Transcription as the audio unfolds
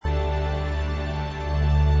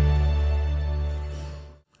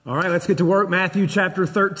All right, let's get to work. Matthew chapter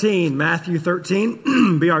 13. Matthew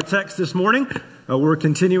 13 be our text this morning. We're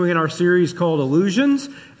continuing in our series called Illusions,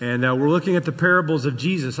 and we're looking at the parables of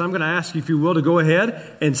Jesus. I'm going to ask you, if you will, to go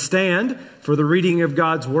ahead and stand for the reading of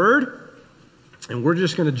God's Word. And we're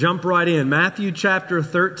just going to jump right in. Matthew chapter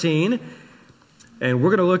 13, and we're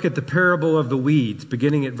going to look at the parable of the weeds,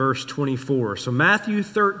 beginning at verse 24. So Matthew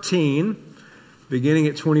 13, beginning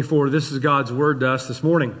at 24, this is God's Word to us this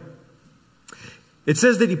morning. It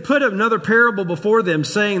says that he put another parable before them,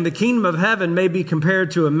 saying, the kingdom of heaven may be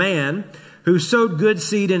compared to a man who sowed good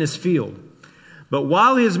seed in his field. But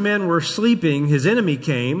while his men were sleeping, his enemy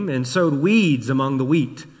came and sowed weeds among the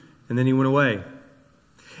wheat, and then he went away.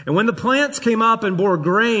 And when the plants came up and bore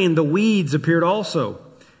grain, the weeds appeared also.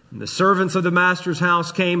 And the servants of the master's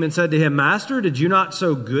house came and said to him, Master, did you not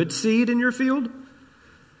sow good seed in your field?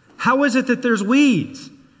 How is it that there's weeds?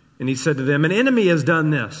 And he said to them, an enemy has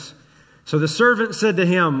done this. So the servant said to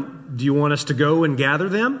him, do you want us to go and gather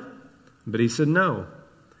them? But he said, no,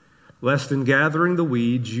 lest in gathering the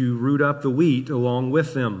weeds you root up the wheat along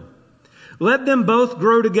with them. Let them both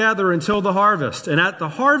grow together until the harvest. And at the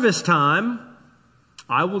harvest time,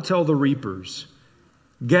 I will tell the reapers,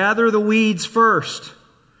 gather the weeds first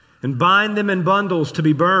and bind them in bundles to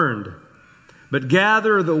be burned, but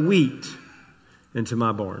gather the wheat into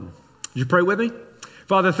my barn. Would you pray with me?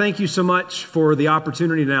 Father, thank you so much for the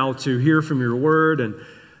opportunity now to hear from your word. And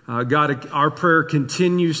God, our prayer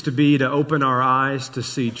continues to be to open our eyes to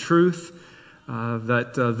see truth,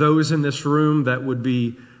 that those in this room that would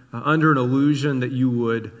be under an illusion, that you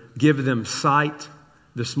would give them sight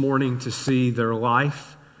this morning to see their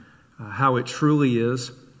life, how it truly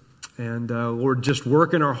is. And Lord, just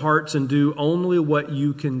work in our hearts and do only what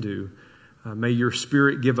you can do. May your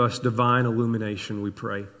Spirit give us divine illumination, we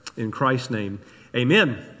pray. In Christ's name,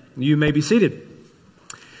 amen. You may be seated.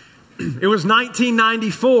 It was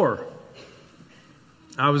 1994.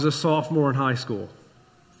 I was a sophomore in high school.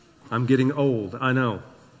 I'm getting old, I know.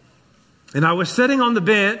 And I was sitting on the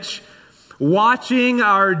bench watching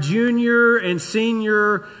our junior and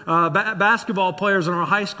senior basketball players on our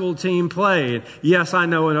high school team play. And yes, I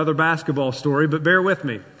know another basketball story, but bear with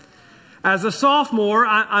me. As a sophomore,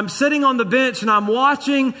 I'm sitting on the bench and I'm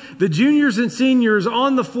watching the juniors and seniors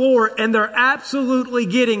on the floor, and they're absolutely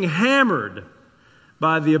getting hammered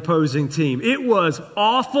by the opposing team. It was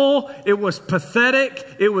awful. It was pathetic.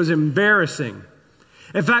 It was embarrassing.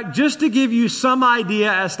 In fact, just to give you some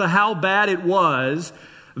idea as to how bad it was,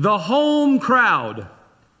 the home crowd,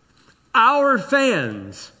 our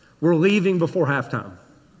fans, were leaving before halftime.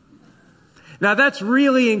 Now, that's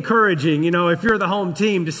really encouraging, if you're the home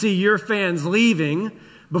team, to see your fans leaving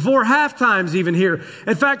before halftime's even here.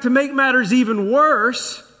 In fact, to make matters even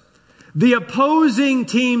worse, the opposing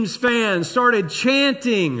team's fans started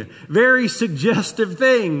chanting very suggestive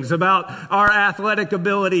things about our athletic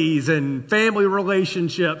abilities and family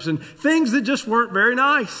relationships and things that just weren't very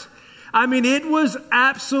nice. I mean, it was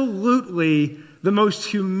absolutely the most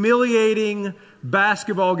humiliating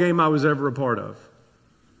basketball game I was ever a part of.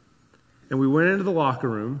 And we went into the locker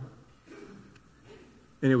room,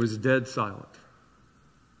 and it was dead silent.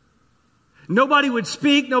 Nobody would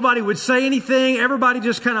speak. Nobody would say anything. Everybody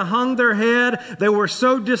just kind of hung their head. They were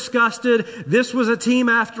so disgusted. This was a team,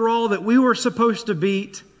 after all, that we were supposed to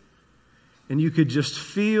beat. And you could just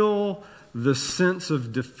feel the sense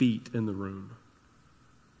of defeat in the room.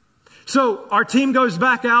 So our team goes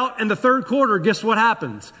back out, and the third quarter, guess what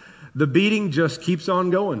happens? The beating just keeps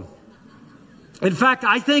on going. In fact,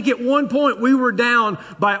 I think at one point we were down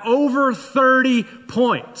by over 30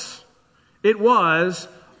 points. It was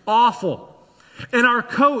awful. And our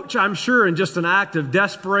coach, I'm sure in just an act of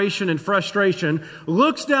desperation and frustration,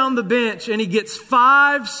 looks down the bench and he gets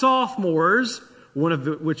 5 sophomores, one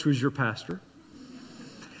of which was your pastor.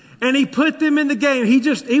 And he put them in the game.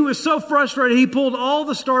 He was so frustrated. He pulled all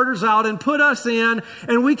the starters out and put us in.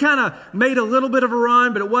 And we kind of made a little bit of a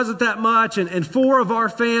run, but it wasn't that much. And 4 of our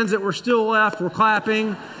fans that were still left were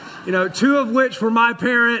clapping, 2 of which were my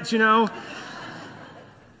parents,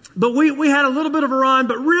 But we had a little bit of a run,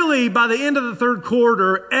 but really by the end of the third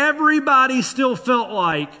quarter, everybody still felt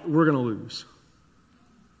like we're going to lose.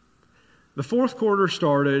 The fourth quarter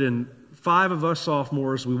started, and 5 of us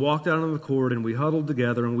sophomores, we walked out on the court and we huddled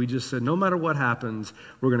together and we just said, no matter what happens,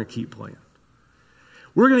 we're going to keep playing.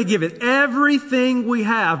 We're going to give it everything we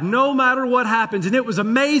have, no matter what happens. And it was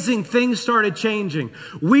amazing. Things started changing.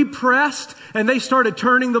 We pressed and they started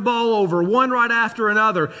turning the ball over, one right after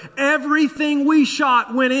another. Everything we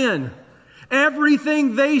shot went in.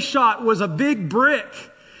 Everything they shot was a big brick.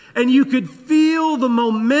 And you could feel the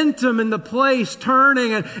momentum in the place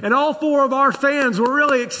turning. And all 4 of our fans were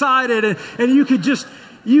really excited. And you could just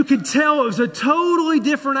you could tell it was a totally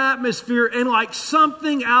different atmosphere, and like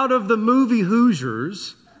something out of the movie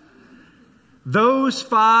Hoosiers, those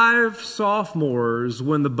 5 sophomores,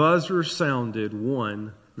 when the buzzer sounded,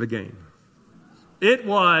 won the game. It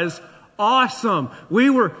was awesome.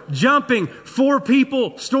 We were jumping. 4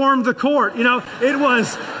 people stormed the court. It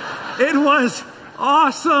was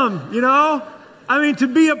awesome, I mean, to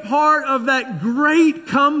be a part of that great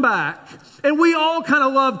comeback. And we all kind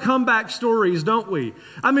of love comeback stories, don't we?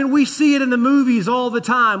 I mean, we see it in the movies all the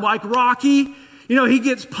time. Like Rocky, he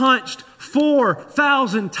gets punched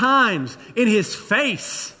 4,000 times in his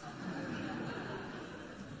face.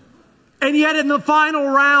 And yet in the final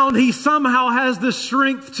round, he somehow has the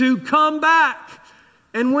strength to come back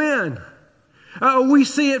and win. We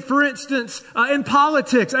see it, for instance, in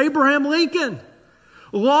politics. Abraham Lincoln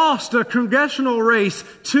lost a congressional race,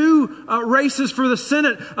 2 races for the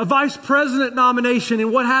Senate, a vice president nomination,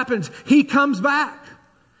 and what happens? He comes back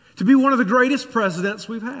to be one of the greatest presidents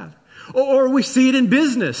we've had. Or we see it in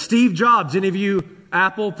business. Steve Jobs. Any of you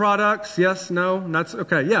Apple products? Yes? No? That's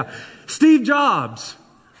okay. Yeah. Steve Jobs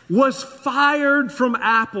was fired from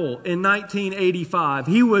Apple in 1985.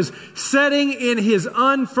 He was sitting in his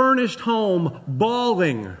unfurnished home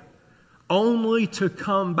bawling, only to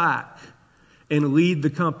come back and lead the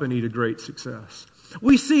company to great success.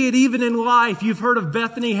 We see it even in life. You've heard of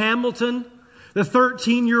Bethany Hamilton, the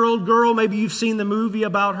 13-year-old girl. Maybe you've seen the movie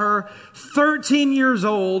about her. 13 years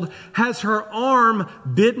old, has her arm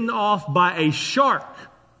bitten off by a shark.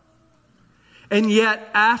 And yet,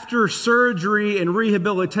 after surgery and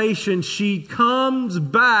rehabilitation, she comes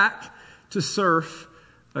back to surf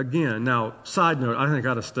again. Now, side note, I think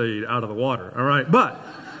I'd have stayed out of the water, all right? But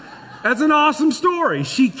that's an awesome story.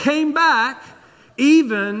 She came back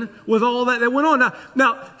even with all that went on.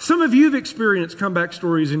 Now, some of you have experienced comeback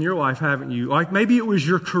stories in your life, haven't you? Like maybe it was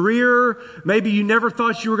your career. Maybe you never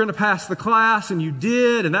thought you were going to pass the class and you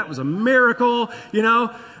did, and that was a miracle,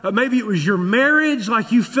 Maybe it was your marriage,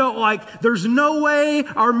 like you felt like there's no way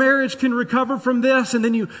our marriage can recover from this, and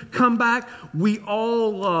then you come back. We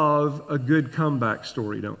all love a good comeback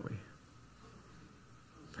story, don't we?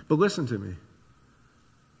 But listen to me.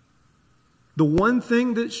 The one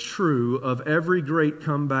thing that's true of every great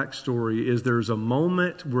comeback story is there's a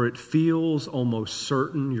moment where it feels almost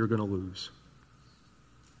certain you're going to lose.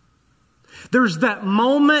 There's that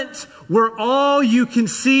moment where all you can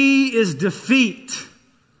see is defeat.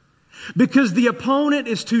 Because the opponent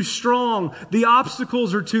is too strong, the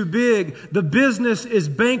obstacles are too big, the business is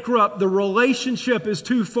bankrupt, the relationship is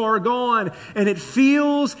too far gone, and it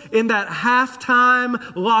feels in that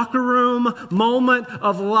halftime locker room moment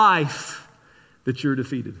of life that you're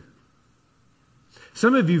defeated.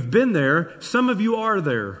 Some of you've been there, some of you are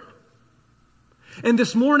there. And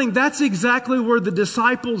this morning, that's exactly where the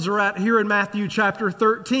disciples are at here in Matthew chapter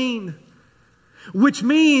 13. Which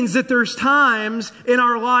means that there's times in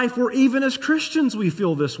our life where even as Christians we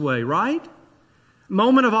feel this way, right?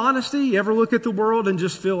 Moment of honesty. You ever look at the world and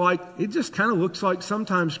just feel like it just kind of looks like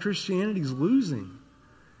sometimes Christianity's losing?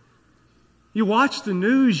 You watch the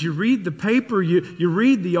news, you read the paper, you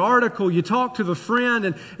read the article, you talk to the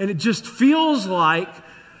friend, and it just feels like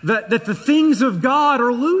that the things of God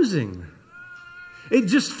are losing. It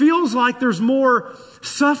just feels like there's more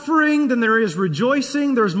suffering than there is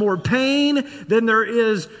rejoicing. There's more pain than there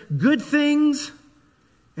is good things.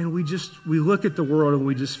 And we look at the world and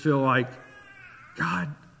we just feel like, God,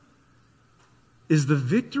 is the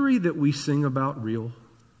victory that we sing about real?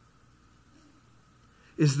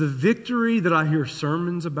 Is the victory that I hear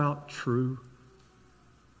sermons about true?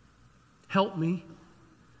 Help me.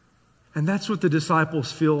 And that's what the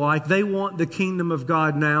disciples feel like. They want the kingdom of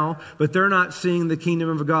God now, but they're not seeing the kingdom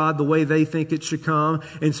of God the way they think it should come.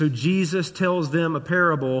 And so Jesus tells them a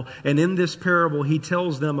parable, and in this parable, he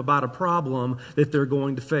tells them about a problem that they're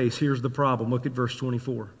going to face. Here's the problem. Look at verse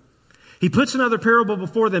 24. He puts another parable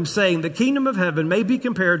before them, saying, the kingdom of heaven may be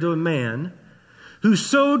compared to a man who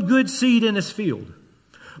sowed good seed in his field.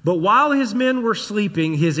 But while his men were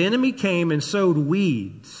sleeping, his enemy came and sowed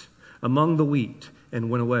weeds among the wheat and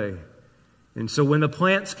went away. And so when the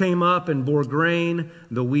plants came up and bore grain,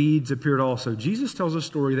 the weeds appeared also. Jesus tells a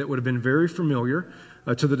story that would have been very familiar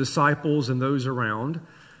to the disciples and those around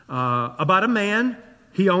about a man.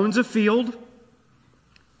 He owns a field.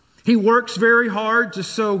 He works very hard to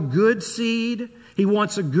sow good seed. He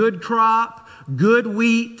wants a good crop, good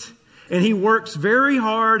wheat, and he works very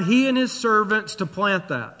hard, he and his servants, to plant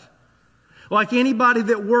that. Like anybody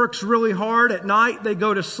that works really hard at night, they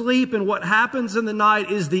go to sleep, and what happens in the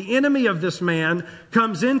night is the enemy of this man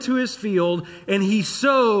comes into his field and he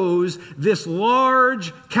sows this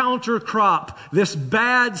large counter crop, this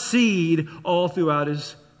bad seed all throughout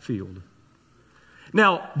his field.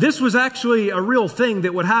 Now, this was actually a real thing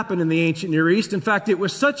that would happen in the ancient Near East. In fact, it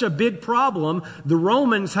was such a big problem, the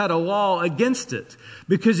Romans had a law against it.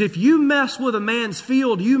 Because if you mess with a man's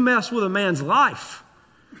field, you mess with a man's life.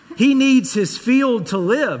 He needs his field to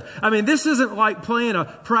live. I mean, this isn't like playing a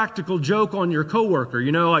practical joke on your coworker,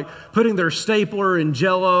 like putting their stapler in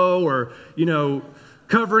Jell-O or,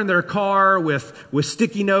 covering their car with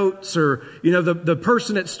sticky notes, or, the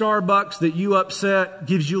person at Starbucks that you upset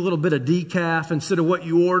gives you a little bit of decaf instead of what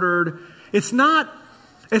you ordered. It's not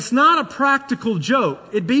a practical joke.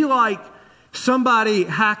 It'd be like somebody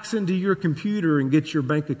hacks into your computer and gets your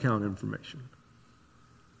bank account information.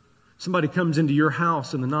 Somebody comes into your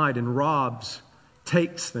house in the night and robs,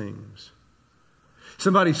 takes things.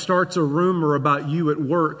 Somebody starts a rumor about you at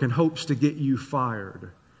work and hopes to get you fired.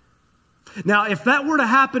 Now, if that were to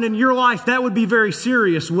happen in your life, that would be very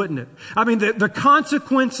serious, wouldn't it? I mean, the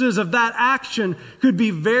consequences of that action could be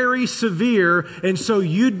very severe, and so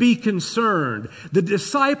you'd be concerned. The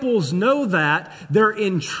disciples know that. They're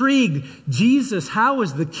intrigued. Jesus, how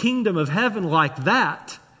is the kingdom of heaven like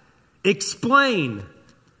that? Explain.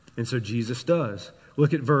 And so Jesus does.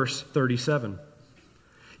 Look at verse 37.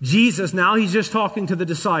 Jesus, now he's just talking to the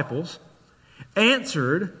disciples,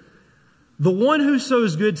 answered, "The one who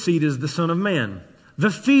sows good seed is the Son of Man.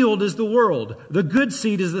 The field is the world. The good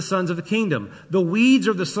seed is the sons of the kingdom. The weeds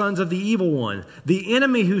are the sons of the evil one. The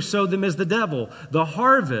enemy who sowed them is the devil. The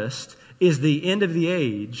harvest is the end of the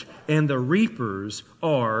age, and the reapers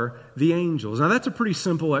are the angels." Now that's a pretty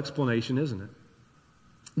simple explanation, isn't it?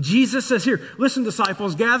 Jesus says here, listen,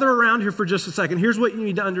 disciples, gather around here for just a second. Here's what you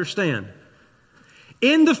need to understand.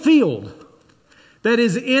 In the field that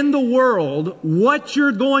is in the world, what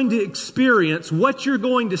you're going to experience, what you're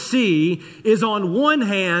going to see is, on one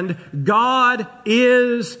hand, God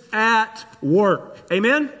is at work.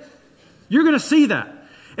 Amen? You're going to see that.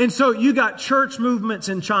 And so you got church movements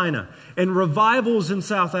in China and revivals in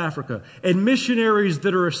South Africa and missionaries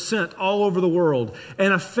that are sent all over the world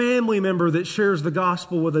and a family member that shares the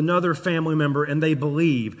gospel with another family member and they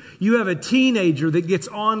believe. You have a teenager that gets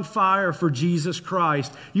on fire for Jesus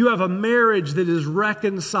Christ. You have a marriage that is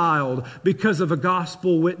reconciled because of a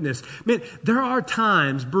gospel witness. Man, there are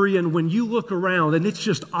times, Brian, when you look around and it's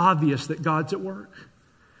just obvious that God's at work.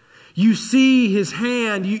 You see His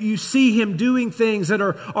hand, you see Him doing things that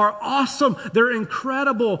are awesome, they're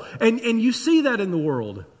incredible, and you see that in the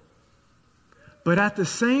world. But at the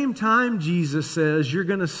same time, Jesus says, you're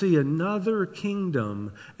going to see another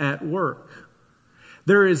kingdom at work.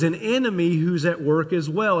 There is an enemy who's at work as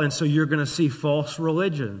well, and so you're going to see false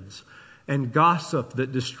religions and gossip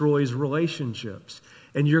that destroys relationships.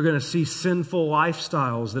 And you're going to see sinful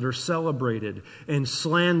lifestyles that are celebrated, and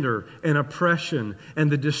slander and oppression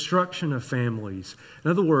and the destruction of families.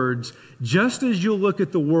 In other words, just as you'll look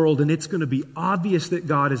at the world and it's going to be obvious that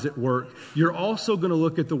God is at work, you're also going to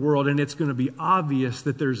look at the world and it's going to be obvious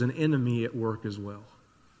that there's an enemy at work as well.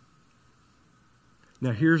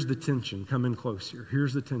 Now here's the tension. Come in close here.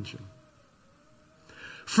 Here's the tension.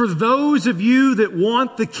 For those of you that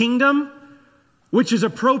want the kingdom, which is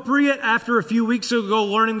appropriate after a few weeks ago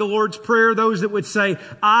learning the Lord's Prayer, those that would say,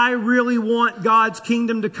 I really want God's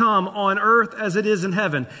kingdom to come on earth as it is in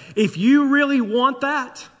heaven. If you really want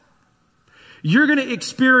that, you're going to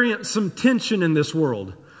experience some tension in this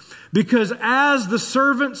world. Because as the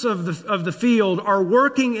servants of the field are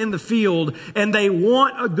working in the field and they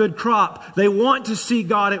want a good crop, they want to see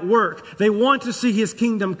God at work, they want to see His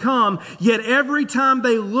kingdom come, yet every time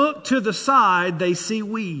they look to the side, they see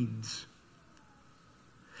weeds.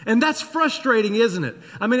 And that's frustrating, isn't it?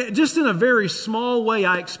 I mean, just in a very small way,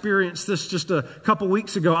 I experienced this just a couple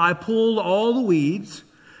weeks ago. I pulled all the weeds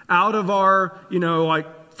out of our,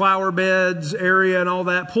 like flower beds area and all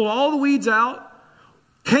that. Pulled all the weeds out,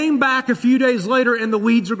 came back a few days later, and the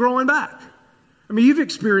weeds are growing back. I mean, you've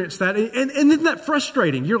experienced that. And isn't that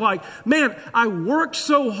frustrating? You're like, man, I worked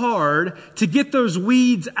so hard to get those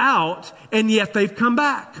weeds out, and yet they've come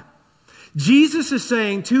back. Jesus is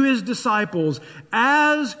saying to His disciples,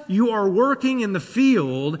 as you are working in the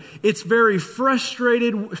field, it's very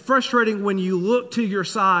frustrating when you look to your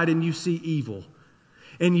side and you see evil,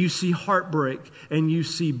 and you see heartbreak, and you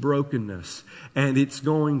see brokenness, and it's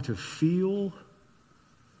going to feel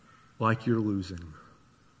like you're losing.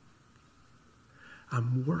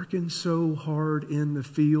 I'm working so hard in the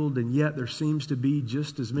field, and yet there seems to be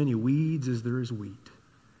just as many weeds as there is wheat.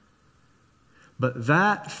 But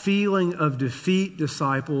that feeling of defeat,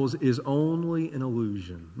 disciples, is only an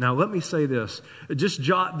illusion. Now, let me say this. Just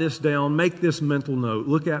jot this down. Make this mental note.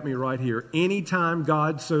 Look at me right here. Anytime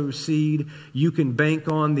God sows seed, you can bank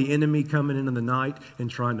on the enemy coming in the night and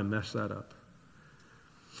trying to mess that up.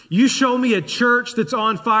 You show me a church that's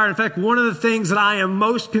on fire. In fact, one of the things that I am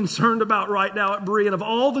most concerned about right now at Berean, of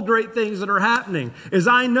all the great things that are happening, is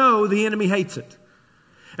I know the enemy hates it.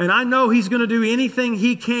 And I know he's going to do anything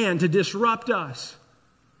he can to disrupt us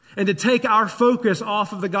and to take our focus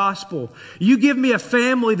off of the gospel. You give me a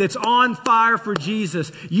family that's on fire for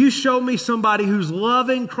Jesus. You show me somebody who's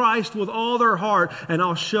loving Christ with all their heart, and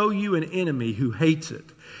I'll show you an enemy who hates it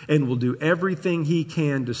and will do everything he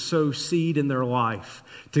can to sow seed in their life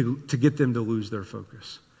to get them to lose their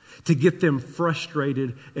focus, to get them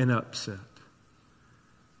frustrated and upset.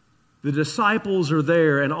 The disciples are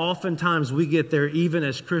there, and oftentimes we get there even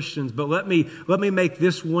as Christians, but let me make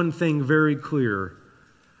this one thing very clear.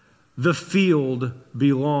 The field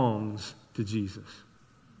belongs to Jesus.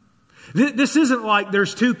 This isn't like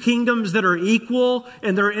there's two kingdoms that are equal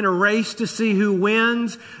and they're in a race to see who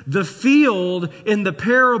wins. The field in the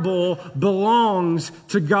parable belongs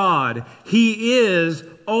to God. He is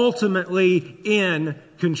ultimately in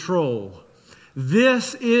control.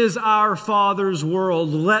 This is our Father's world.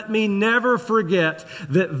 Let me never forget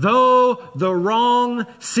that though the wrong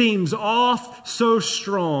seems off so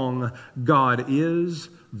strong, God is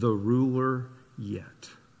the ruler yet.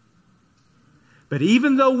 But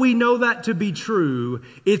even though we know that to be true,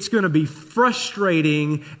 it's going to be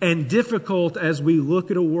frustrating and difficult as we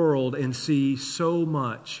look at a world and see so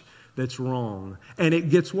much that's wrong. And it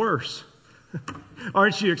gets worse.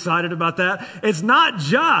 Aren't you excited about that? It's not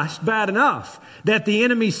just bad enough that the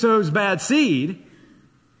enemy sows bad seed,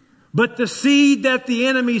 but the seed that the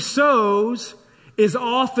enemy sows is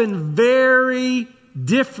often very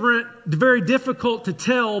different, very difficult to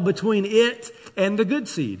tell between it and the good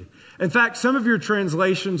seed. In fact, some of your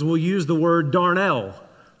translations will use the word darnel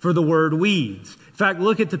for the word weeds. In fact,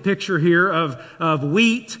 look at the picture here of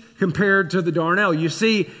wheat compared to the darnel. You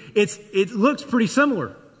see, it looks pretty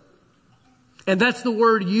similar. And that's the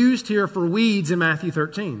word used here for weeds in Matthew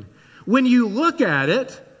 13. When you look at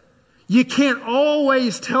it, you can't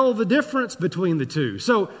always tell the difference between the two.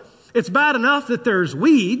 So it's bad enough that there's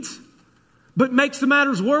weeds, but makes the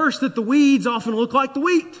matters worse that the weeds often look like the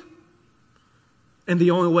wheat. And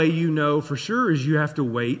the only way you know for sure is you have to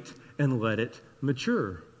wait and let it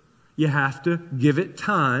mature. You have to give it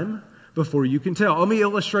time before you can tell. Let me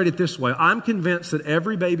illustrate it this way. I'm convinced that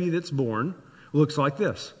every baby that's born looks like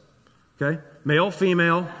this. Okay? Male,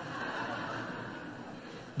 female.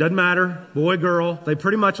 Doesn't matter. Boy, girl. They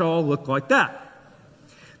pretty much all look like that.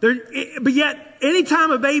 But yet,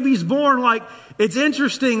 anytime a baby's born, like, it's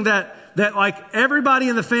interesting that like everybody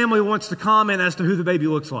in the family wants to comment as to who the baby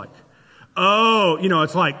looks like. Oh,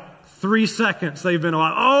 it's like 3 seconds they've been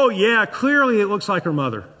alive. Oh, yeah, clearly it looks like her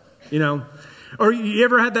mother, Or you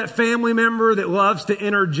ever had that family member that loves to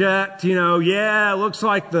interject, yeah, it looks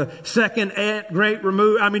like the second aunt, great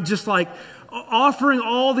remove. I mean, just like offering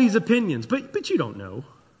all these opinions. But you don't know,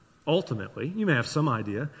 ultimately. You may have some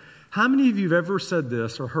idea. How many of you have ever said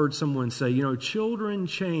this or heard someone say, children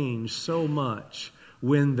change so much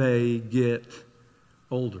when they get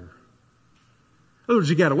older? In other words,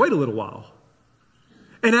 you got to wait a little while.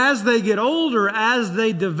 And as they get older, as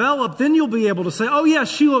they develop, then you'll be able to say, oh, yeah,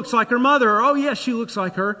 she looks like her mother, or oh, yeah, she looks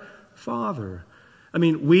like her father. I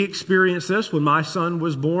mean, we experienced this when my son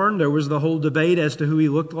was born. There was the whole debate as to who he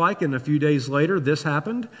looked like, and a few days later, this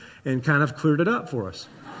happened and kind of cleared it up for us.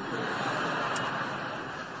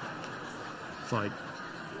 It's like,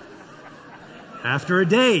 after a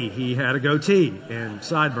day, he had a goatee and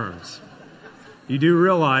sideburns. You do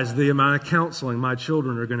realize the amount of counseling my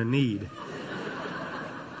children are going to need.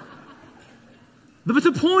 But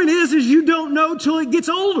the point is you don't know till it gets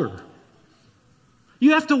older.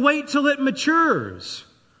 You have to wait till it matures.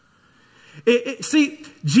 See,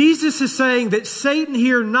 Jesus is saying that Satan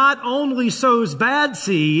here not only sows bad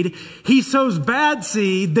seed, he sows bad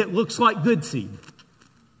seed that looks like good seed.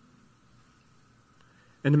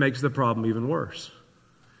 And it makes the problem even worse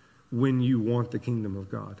when you want the kingdom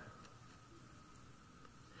of God.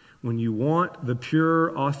 When you want the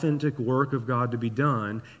pure, authentic work of God to be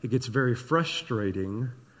done, it gets very frustrating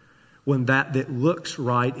when that looks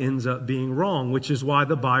right ends up being wrong, which is why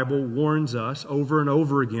the Bible warns us over and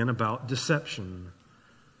over again about deception.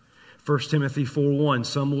 1 Timothy 4:1,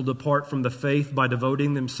 some will depart from the faith by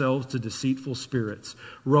devoting themselves to deceitful spirits.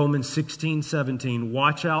 Romans 16:17,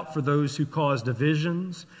 watch out for those who cause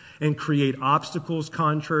divisions and create obstacles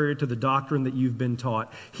contrary to the doctrine that you've been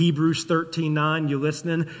taught. Hebrews 13:9, you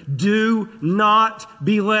listening? Do not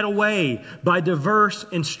be led away by diverse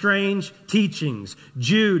and strange teachings.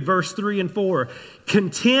 Jude, verse 3 and 4.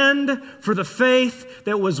 Contend for the faith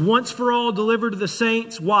that was once for all delivered to the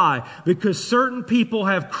saints. Why? Because certain people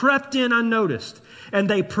have crept in unnoticed, and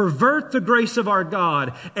they pervert the grace of our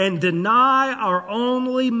God and deny our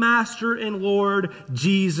only Master and Lord,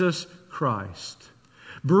 Jesus Christ.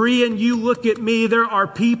 Berean, you look at me, there are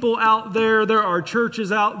people out there are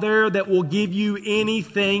churches out there that will give you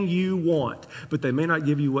anything you want, but they may not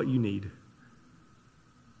give you what you need.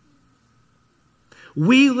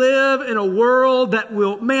 We live in a world that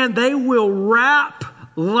they will wrap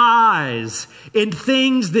lies in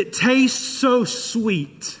things that taste so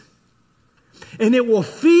sweet. And it will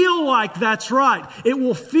feel like that's right. It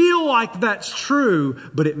will feel like that's true,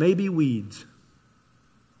 but it may be weeds.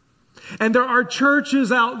 And there are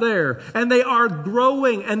churches out there, and they are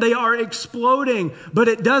growing, and they are exploding, but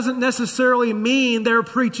it doesn't necessarily mean they're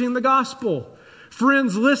preaching the gospel.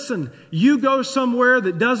 Friends, listen, you go somewhere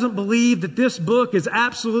that doesn't believe that this book is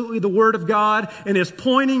absolutely the Word of God and is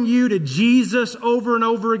pointing you to Jesus over and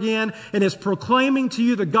over again and is proclaiming to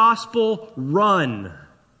you the gospel, run.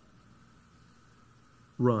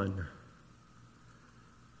 Run.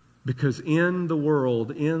 Because in the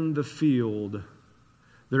world, in the field,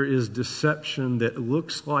 there is deception that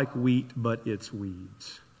looks like wheat, but it's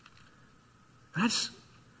weeds. I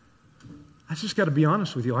just got to be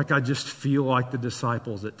honest with you. I just feel like the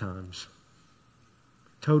disciples at times.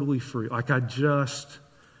 Totally free.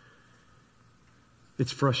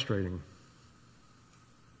 It's frustrating.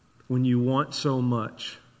 When you want so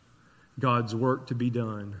much God's work to be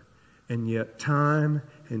done, and yet time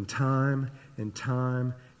and time and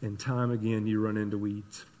time and time again you run into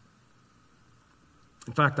weeds.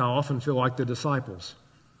 In fact, I often feel like the disciples.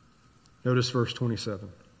 Notice verse 27.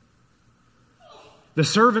 The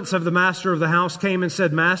servants of the master of the house came and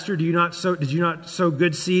said, Master, did you not sow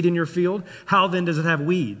good seed in your field? How then does it have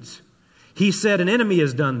weeds? He said, an enemy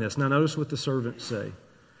has done this. Now notice what the servants say.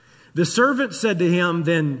 The servant said to him,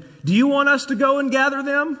 then, do you want us to go and gather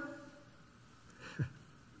them?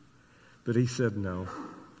 But he said, no.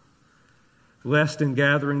 Lest in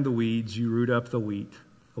gathering the weeds, you root up the wheat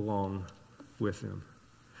along with them.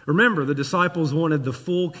 Remember, the disciples wanted the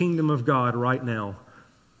full kingdom of God right now.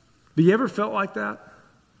 But you ever felt like that?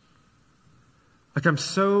 Like, I'm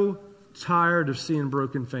so tired of seeing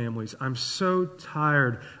broken families. I'm so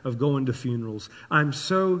tired of going to funerals. I'm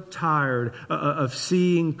so tired of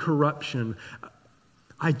seeing corruption.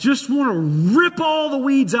 I just want to rip all the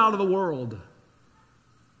weeds out of the world.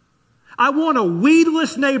 I want a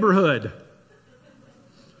weedless neighborhood.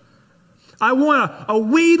 I want a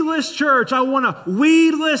weedless church. I want a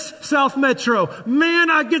weedless South Metro. Man,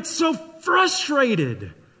 I get so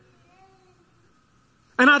frustrated.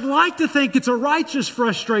 And I'd like to think it's a righteous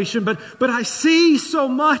frustration, but I see so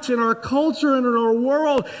much in our culture and in our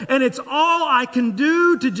world, and it's all I can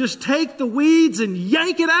do to just take the weeds and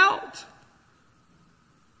yank it out.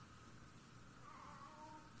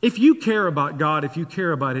 If you care about God, if you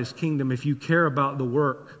care about His kingdom, if you care about the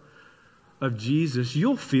work of Jesus,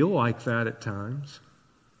 you'll feel like that at times.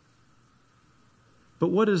 But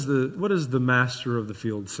what does the master of the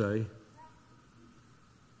field say?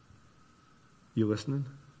 You listening?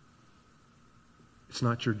 It's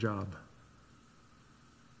not your job.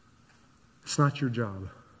 It's not your job.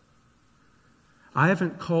 I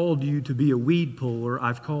haven't called you to be a weed puller.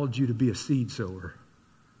 I've called you to be a seed sower.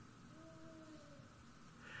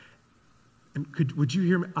 And would you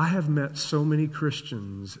hear me? I have met so many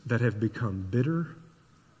Christians that have become bitter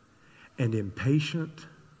and impatient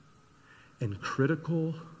and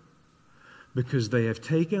critical because they have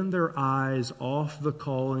taken their eyes off the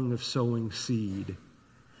calling of sowing seed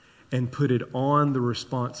and put it on the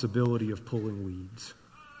responsibility of pulling weeds.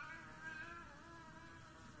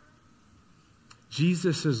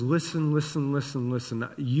 Jesus says, listen.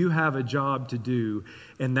 You have a job to do,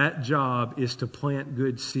 and that job is to plant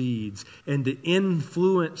good seeds and to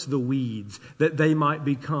influence the weeds that they might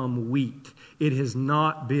become wheat. It has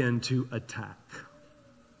not been to attack.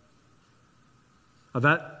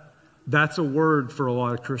 That's a word for a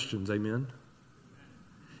lot of Christians, amen?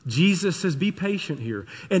 Jesus says, be patient here.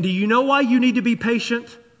 And do you know why you need to be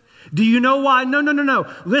patient? Do you know why? No.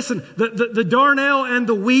 Listen, the darnel and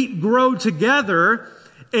the wheat grow together,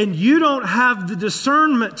 and you don't have the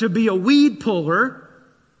discernment to be a weed puller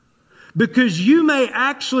because you may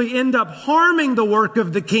actually end up harming the work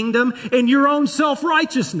of the kingdom in your own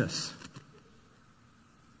self-righteousness.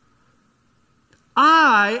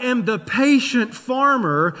 I am the patient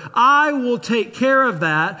farmer. I will take care of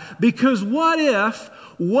that, because what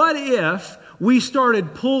if we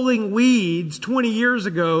started pulling weeds 20 years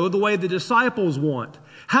ago the way the disciples want?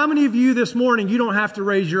 How many of you this morning, you don't have to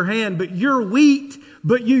raise your hand, but you're wheat,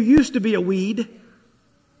 but you used to be a weed?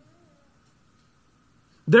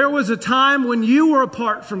 There was a time when you were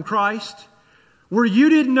apart from Christ, where you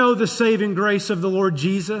didn't know the saving grace of the Lord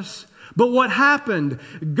Jesus. But what happened?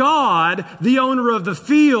 God, the owner of the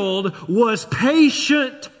field, was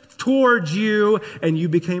patient towards you, and you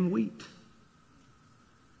became wheat.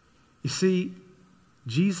 You see,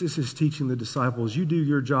 Jesus is teaching the disciples, you do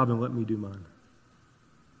your job and let me do mine.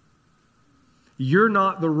 You're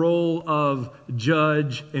not the role of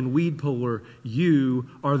judge and weed puller. You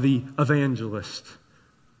are the evangelist,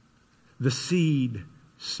 the seed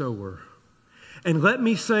sower. And let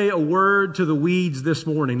me say a word to the weeds this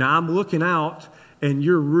morning. Now, I'm looking out, and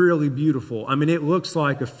you're really beautiful. I mean, it looks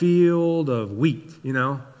like a field of wheat, you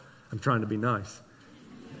know. I'm trying to be nice.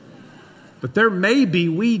 But there may be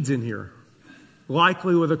weeds in here.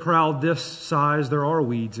 Likely with a crowd this size, there are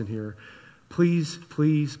weeds in here. Please,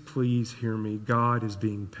 please, please hear me. God is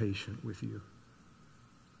being patient with you.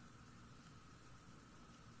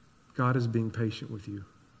 God is being patient with you.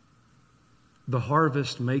 The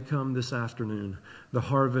harvest may come this afternoon. The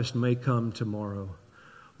harvest may come tomorrow.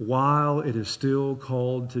 While it is still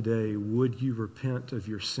called today, would you repent of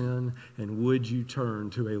your sin, and would you turn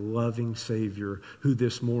to a loving Savior who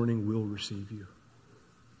this morning will receive you?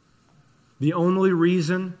 The only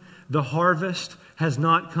reason the harvest has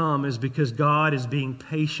not come is because God is being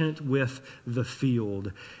patient with the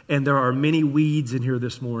field. And there are many weeds in here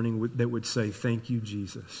this morning that would say, thank you,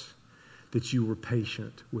 Jesus, that you were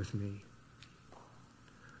patient with me.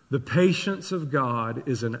 The patience of God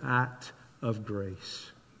is an act of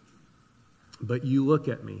grace. But you look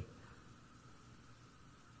at me.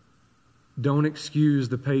 Don't excuse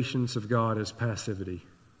the patience of God as passivity.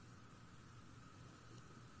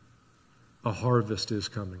 A harvest is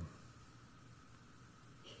coming.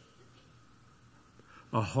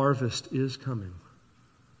 A harvest is coming.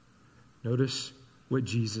 Notice what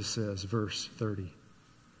Jesus says, verse 30.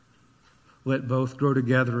 Let both grow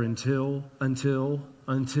together until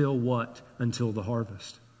what? Until the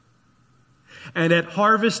harvest. And at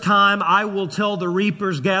harvest time, I will tell the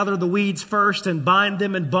reapers, gather the weeds first and bind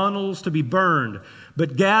them in bundles to be burned,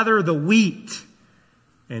 but gather the wheat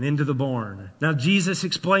and into the barn. Now Jesus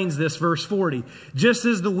explains this, verse 40. Just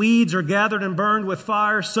as the weeds are gathered and burned with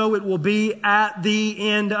fire, so it will be at the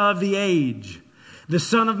end of the age. The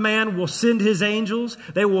Son of Man will send His angels.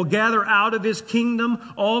 They will gather out of His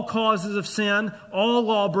kingdom all causes of sin, all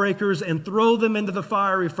lawbreakers, and throw them into the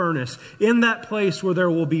fiery furnace, in that place where there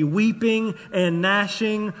will be weeping and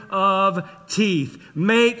gnashing of teeth.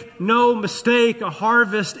 Make no mistake, a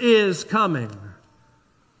harvest is coming.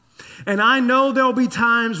 And I know there'll be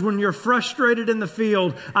times when you're frustrated in the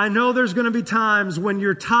field. I know there's going to be times when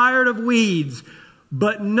you're tired of weeds.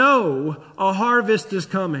 But know a harvest is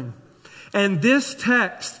coming. And this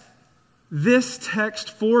text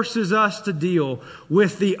forces us to deal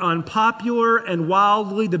with the unpopular and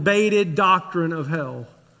wildly debated doctrine of hell.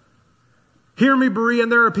 Hear me, Berean,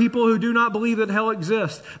 there are people who do not believe that hell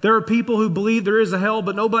exists. There are people who believe there is a hell,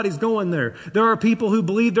 but nobody's going there. There are people who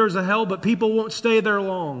believe there's a hell, but people won't stay there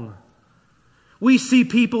long. We see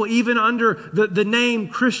people even under the name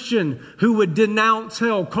Christian who would denounce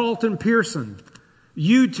hell. Carlton Pearson.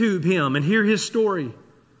 YouTube him and hear his story.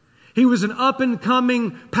 He was an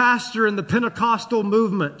up-and-coming pastor in the Pentecostal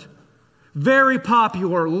movement. Very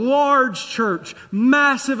popular, large church,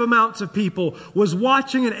 massive amounts of people. Was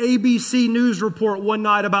watching an ABC News report one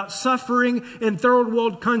night about suffering in third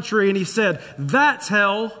world country, and he said, "That's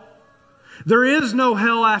hell. There is no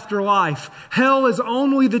hell after life. Hell is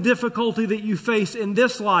only the difficulty that you face in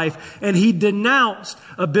this life." And he denounced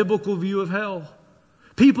a biblical view of hell.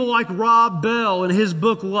 People like Rob Bell in his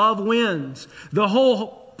book, Love Wins. The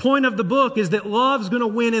whole point of the book is that love's going to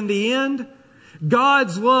win in the end.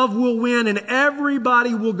 God's love will win and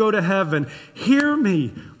everybody will go to heaven. Hear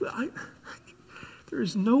me. There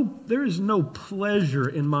is no pleasure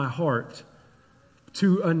in my heart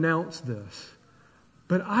to announce this.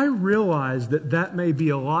 But I realize that may be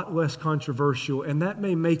a lot less controversial and that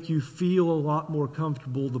may make you feel a lot more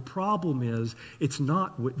comfortable. The problem is, it's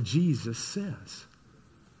not what Jesus says.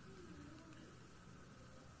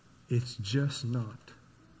 It's just not.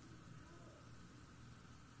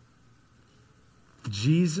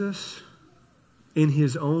 Jesus, in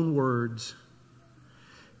His own words,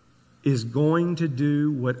 is going to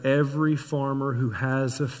do what every farmer who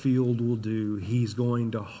has a field will do. He's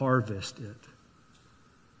going to harvest it.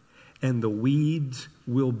 and the weeds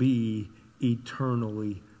will be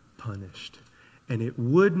eternally punished. And it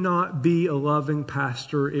would not be a loving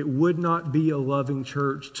pastor, it would not be a loving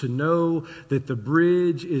church to know that the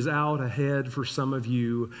bridge is out ahead for some of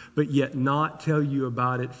you, but yet not tell you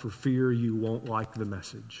about it for fear you won't like the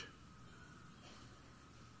message.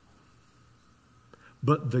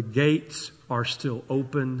 But the gates are still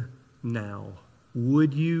open now.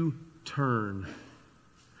 Would you turn,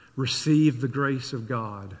 receive the grace of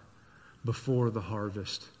God before the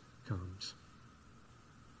harvest comes?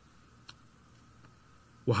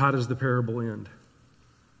 Well, how does the parable end?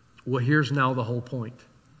 Well, here's now the whole point.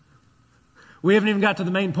 We haven't even got to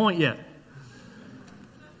the main point yet.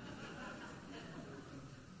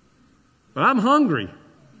 But I'm hungry.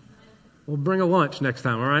 We'll bring a lunch next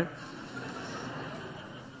time, all right?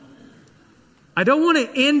 I don't want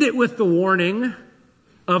to end it with the warning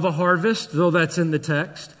of a harvest, though that's in the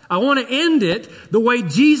text. I want to end it the way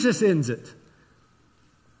Jesus ends it,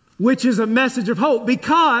 which is a message of hope.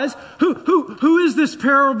 Because who is this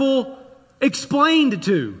parable explained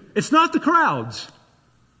to? It's not the crowds.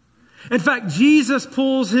 In fact, Jesus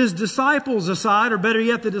pulls his disciples aside, or better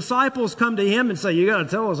yet, the disciples come to him and say, you got to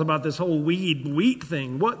tell us about this whole wheat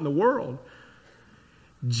thing. What in the world?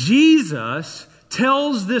 Jesus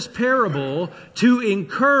tells this parable to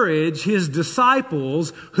encourage his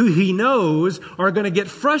disciples who he knows are going to get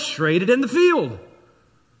frustrated in the field,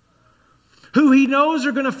 who he knows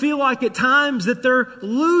are going to feel like at times that they're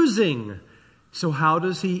losing. So how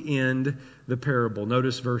does he end the parable?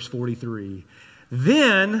 Notice verse 43.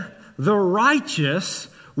 Then the righteous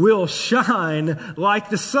will shine like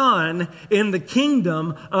the sun in the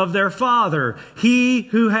kingdom of their Father. He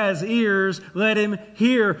who has ears, let him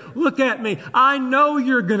hear. Look at me. I know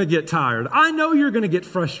you're going to get tired. I know you're going to get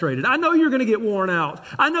frustrated. I know you're going to get worn out.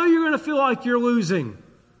 I know you're going to feel like you're losing.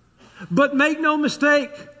 But make no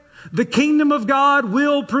mistake, the kingdom of God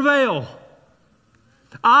will prevail.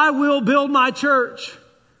 I will build my church.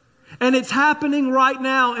 And it's happening right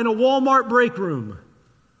now in a Walmart break room.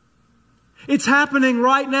 It's happening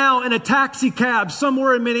right now in a taxi cab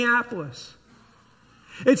somewhere in Minneapolis.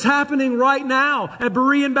 It's happening right now at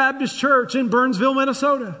Berean Baptist Church in Burnsville,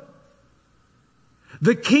 Minnesota.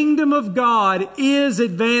 The kingdom of God is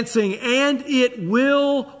advancing and it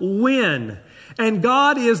will win. And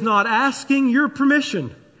God is not asking your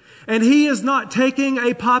permission. And He is not taking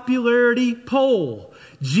a popularity poll.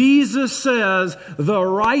 Jesus says, the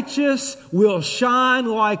righteous will shine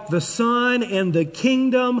like the sun in the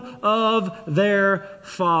kingdom of their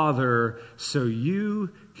Father. So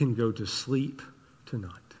you can go to sleep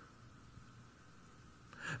tonight.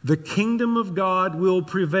 The kingdom of God will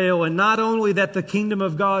prevail. And not only that the kingdom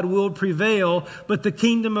of God will prevail, but the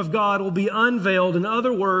kingdom of God will be unveiled. In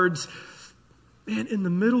other words, man, in the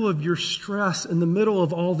middle of your stress, in the middle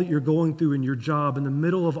of all that you're going through in your job, in the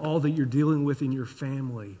middle of all that you're dealing with in your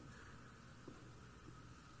family,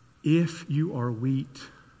 if you are wheat,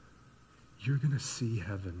 you're going to see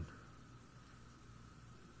heaven.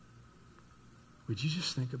 Would you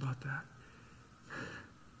just think about that?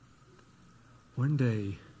 One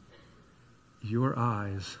day, your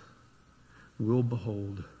eyes will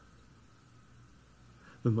behold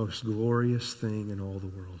the most glorious thing in all the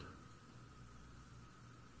world.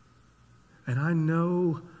 And I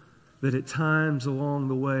know that at times along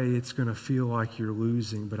the way it's going to feel like you're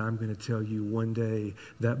losing, but I'm going to tell you one day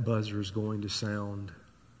that buzzer is going to sound.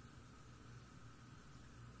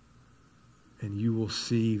 And you will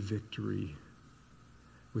see victory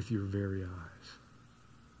with your very eyes.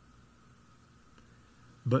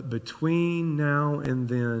 But between now and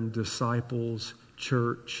then, disciples,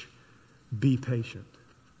 church, be patient.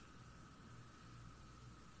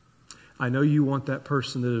 I know you want that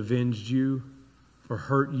person that avenged you or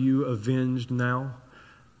hurt you avenged now.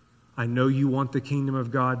 I know you want the kingdom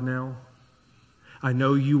of God now. I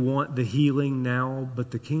know you want the healing now,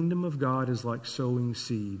 but the kingdom of God is like sowing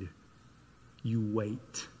seed. You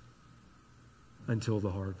wait until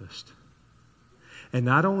the harvest. And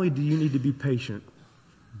not only do you need to be patient,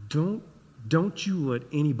 don't you let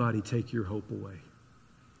anybody take your hope away.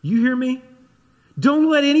 You hear me? Don't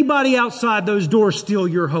let anybody outside those doors steal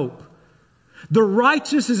your hope. The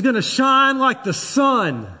righteous is going to shine like the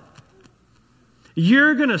sun.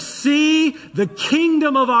 You're going to see the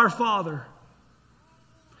kingdom of our Father.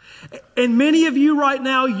 And many of you right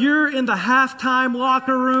now, you're in the halftime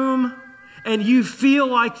locker room and you feel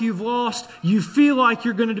like you've lost. You feel like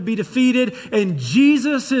you're going to be defeated. And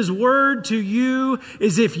Jesus' word to you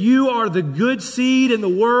is, if you are the good seed in the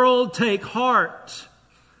world, take heart.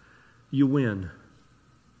 You win.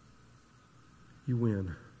 You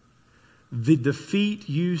win. The defeat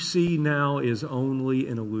you see now is only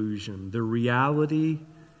an illusion. The reality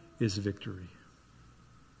is victory.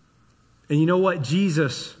 And you know what?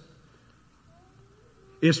 Jesus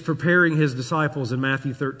is preparing his disciples in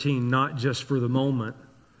Matthew 13, not just for the moment,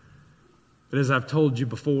 but as I've told you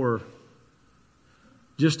before,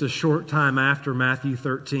 just a short time after Matthew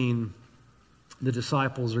 13, the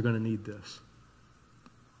disciples are going to need this.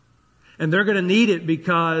 And they're going to need it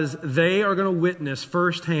because they are going to witness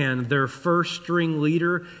firsthand their first string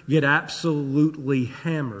leader get absolutely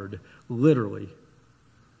hammered, literally,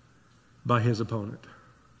 by his opponent.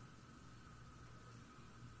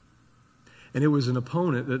 And it was an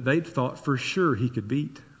opponent that they thought for sure he could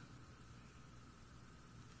beat.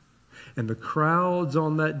 And the crowds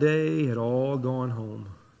on that day had all gone home.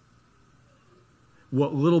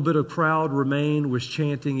 What little bit of crowd remained was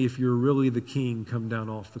chanting, "If you're really the king, come down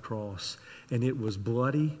off the cross." And it was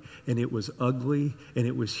bloody, and it was ugly, and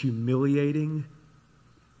it was humiliating,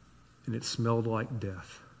 and it smelled like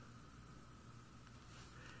death.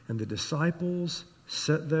 And the disciples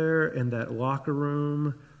sat there in that locker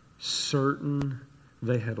room, certain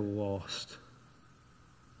they had lost.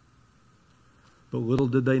 But little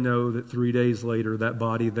did they know that 3 days later, that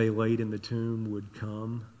body they laid in the tomb would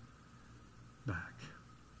come back.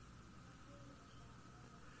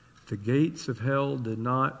 The gates of hell did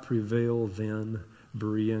not prevail then,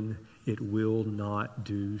 Berean. It will not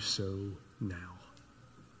do so now.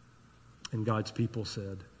 And God's people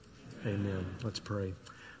said, Amen. Let's pray.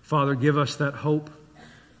 Father, give us that hope.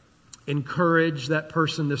 Encourage that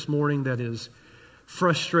person this morning that is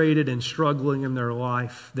frustrated and struggling in their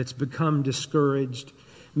life, that's become discouraged.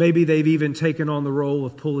 Maybe they've even taken on the role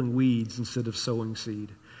of pulling weeds instead of sowing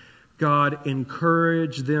seed. God,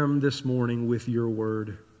 encourage them this morning with your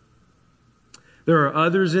word. There are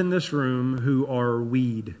others in this room who are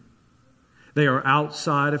weed. They are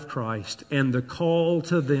outside of Christ, and the call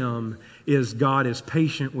to them is God is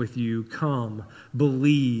patient with you. Come,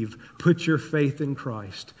 believe, put your faith in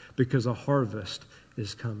Christ, because a harvest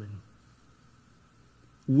is coming.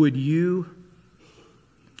 Would you,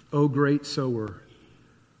 O great sower,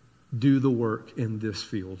 do the work in this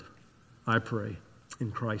field? I pray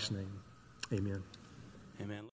in Christ's name. Amen. Amen.